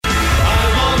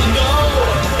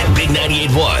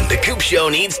Coop Show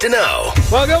needs to know.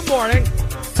 Well, good morning.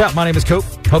 What's up? My name is Coop.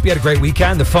 Hope you had a great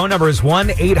weekend. The phone number is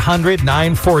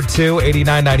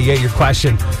 1-800-942-8998. Your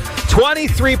question.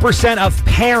 23% of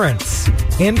parents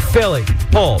in Philly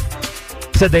polled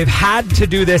said they've had to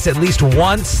do this at least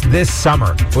once this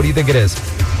summer. What do you think it is?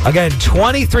 Again,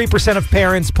 23% of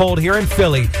parents polled here in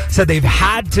Philly said they've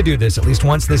had to do this at least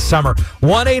once this summer.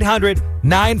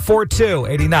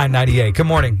 1-800-942-8998. Good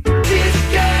morning.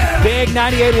 Big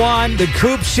 98.1, the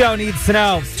Coop Show needs to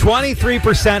know.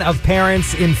 23% of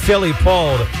parents in Philly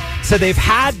polled said they've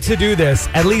had to do this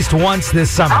at least once this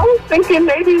summer. I was thinking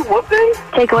maybe whooping.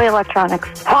 Take away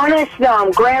electronics. Punish them,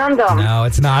 ground them. No,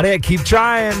 it's not it. Keep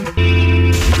trying.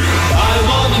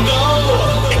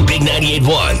 Big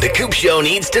 98.1, the Coop Show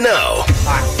needs to know.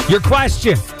 Your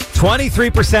question.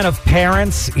 23% of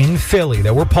parents in Philly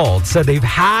that were polled said they've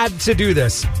had to do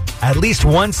this at least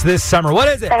once this summer. What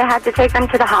is it? That I had to take them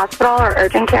to the hospital or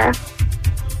urgent care.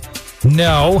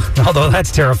 No, although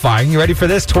that's terrifying. You ready for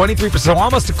this? 23%, so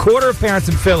almost a quarter of parents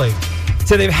in Philly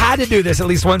said they've had to do this at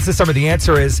least once this summer. The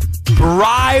answer is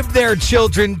bribe their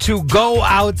children to go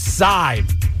outside.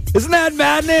 Isn't that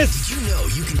madness? Did you know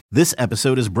you can... This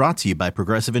episode is brought to you by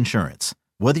Progressive Insurance.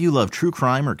 Whether you love true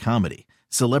crime or comedy,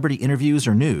 celebrity interviews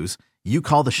or news, you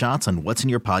call the shots on what's in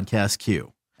your podcast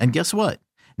queue. And guess what?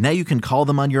 Now you can call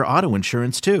them on your auto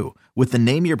insurance too with the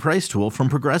Name Your Price tool from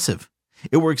Progressive.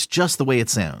 It works just the way it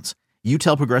sounds. You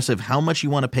tell Progressive how much you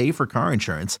want to pay for car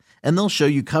insurance, and they'll show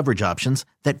you coverage options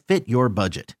that fit your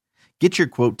budget. Get your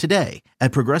quote today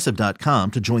at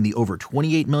Progressive.com to join the over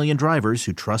 28 million drivers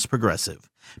who trust Progressive.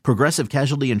 Progressive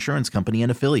Casualty Insurance Company and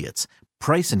Affiliates.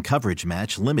 Price and coverage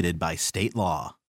match limited by state law.